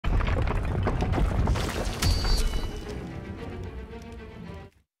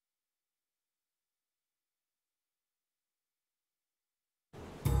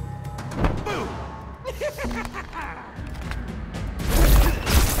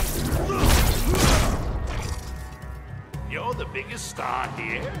getting a star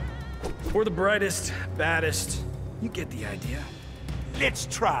here? Or the brightest, baddest. You get the idea. Let's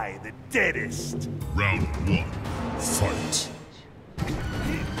try the deadest. Round 1. Fight.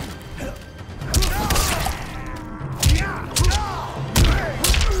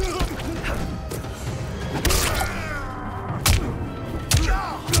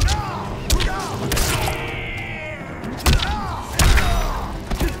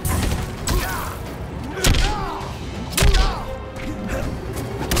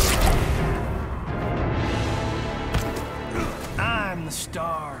 I'm the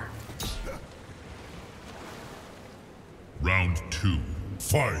star. Round 2.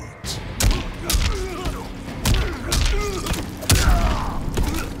 Fight.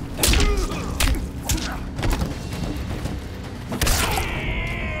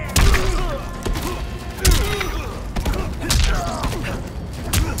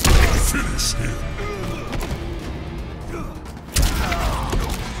 Finish him.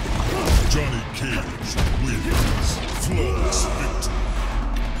 Johnny Cage wins. Flawless victory.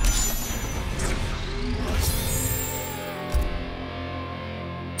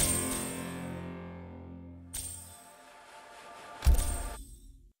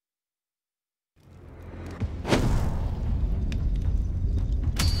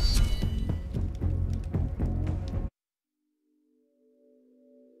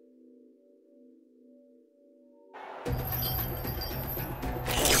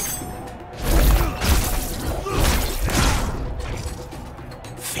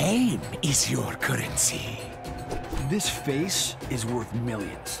 Fame is your currency. This face is worth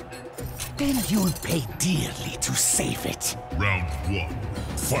millions. Then you'll pay dearly to save it. Round 1.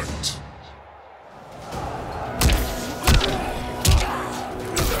 Fight.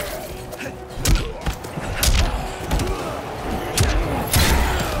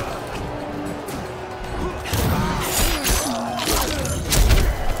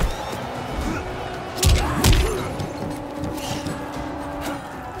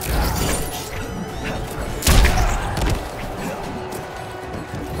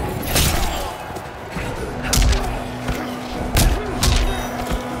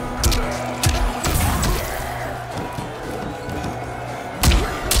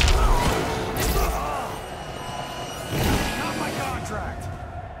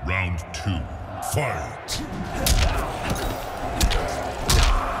 Round 2. Fight.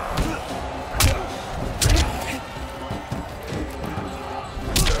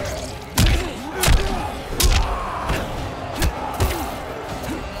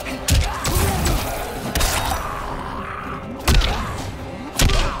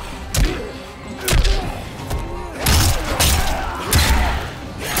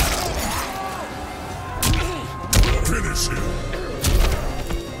 Finish him.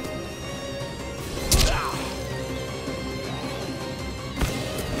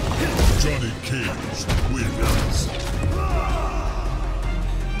 Johnny Cage wins.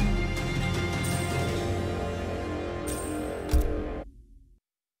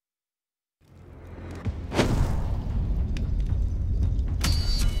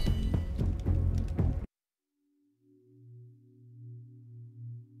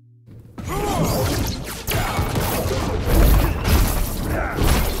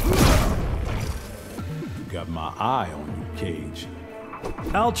 Got my eye on you, Cage.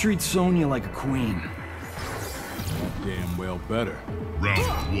 I'll treat Sonya like a queen. Damn well better.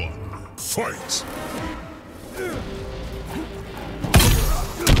 Round 1. Fight.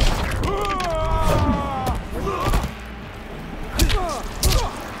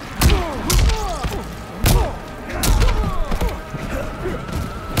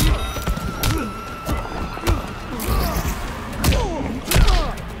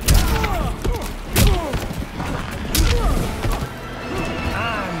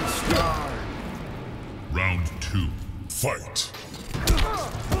 Round 2. Fight.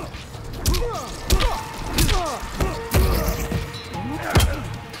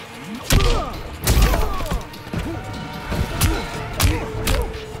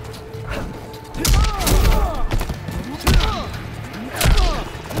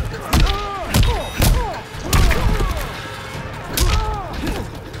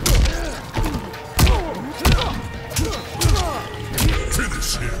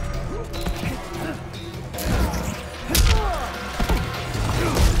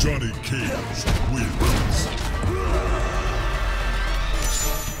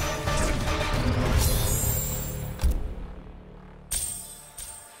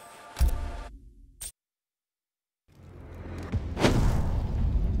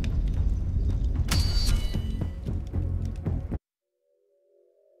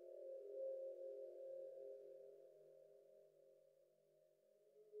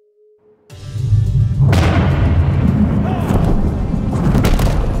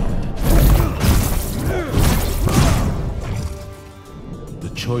 The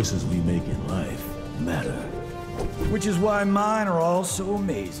choices we make in life matter. Which is why mine are all so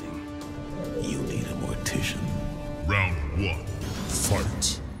amazing. You need a mortician. Round 1.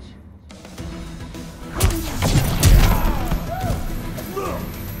 Fight.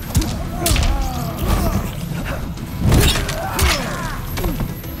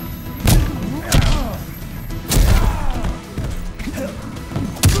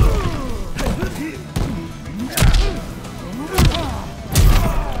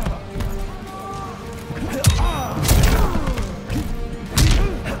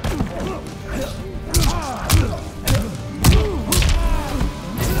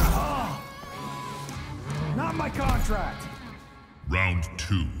 Not my contract! Round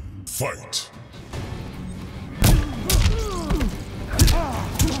 2. Fight.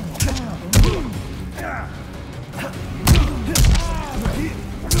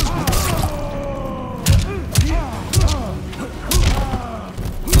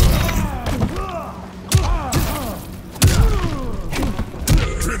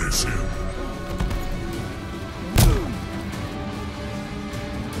 Finish him.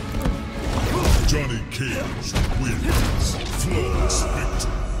 Johnny Cage wins. Flawless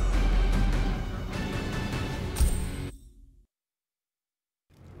victory.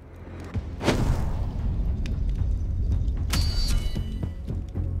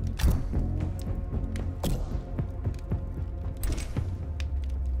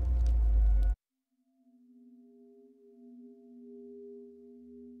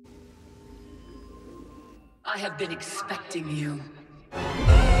 I have been expecting you.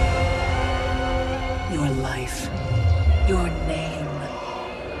 Your life, your name,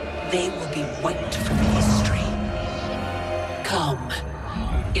 they will be wiped from history. Come,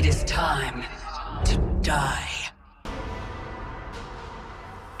 it is time to die.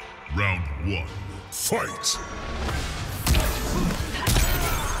 Round 1. Fight.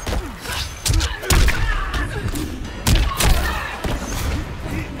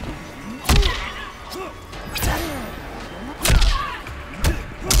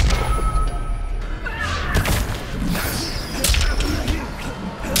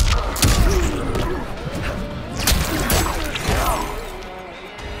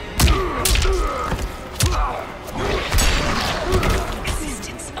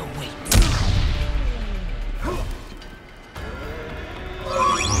 Resistance awaits.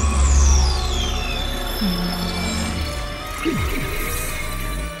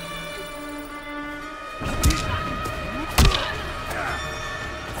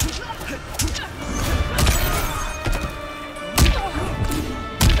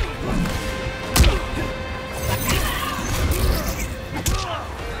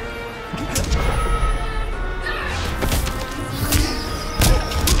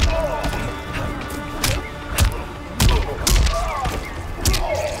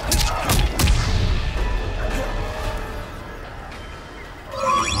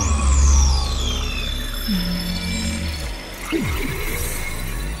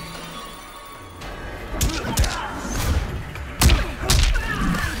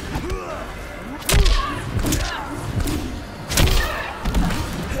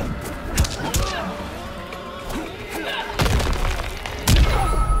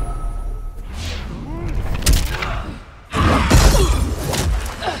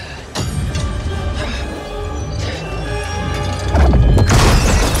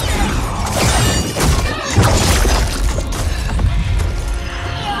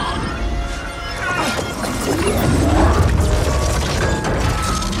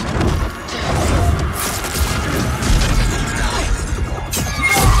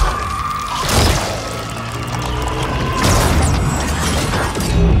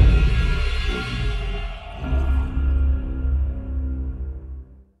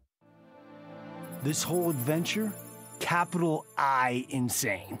 This whole adventure, capital I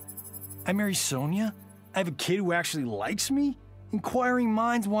insane. I marry Sonia? I have a kid who actually likes me? Inquiring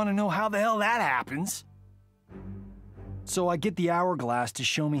minds want to know how the hell that happens. So I get the hourglass to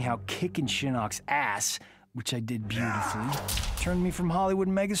show me how kicking Shinnok's ass, which I did beautifully, turned me from Hollywood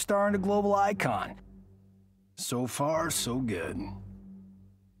megastar into global icon. So far, so good.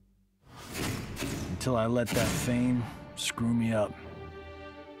 Until I let that fame screw me up.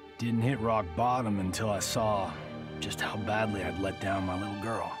 Didn't hit rock bottom until I saw just how badly I'd let down my little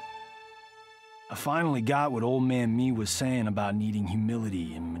girl. I finally got what old man me was saying about needing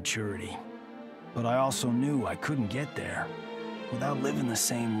humility and maturity. But I also knew I couldn't get there without living the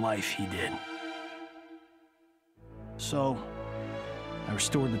same life he did. So, I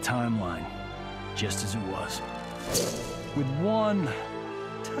restored the timeline, just as it was. With one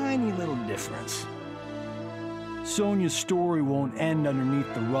tiny little difference. Sonya's story won't end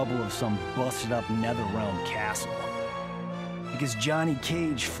underneath the rubble of some busted-up Netherrealm castle. Because Johnny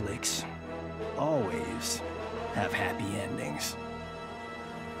Cage flicks always have happy endings.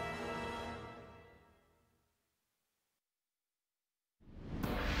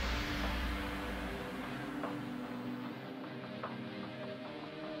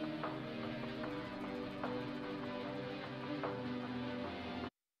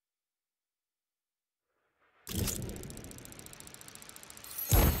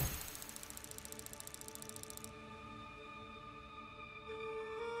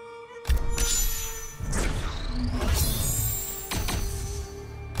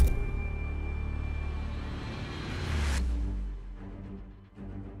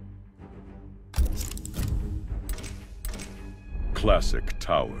 Classic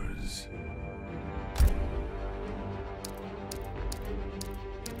towers.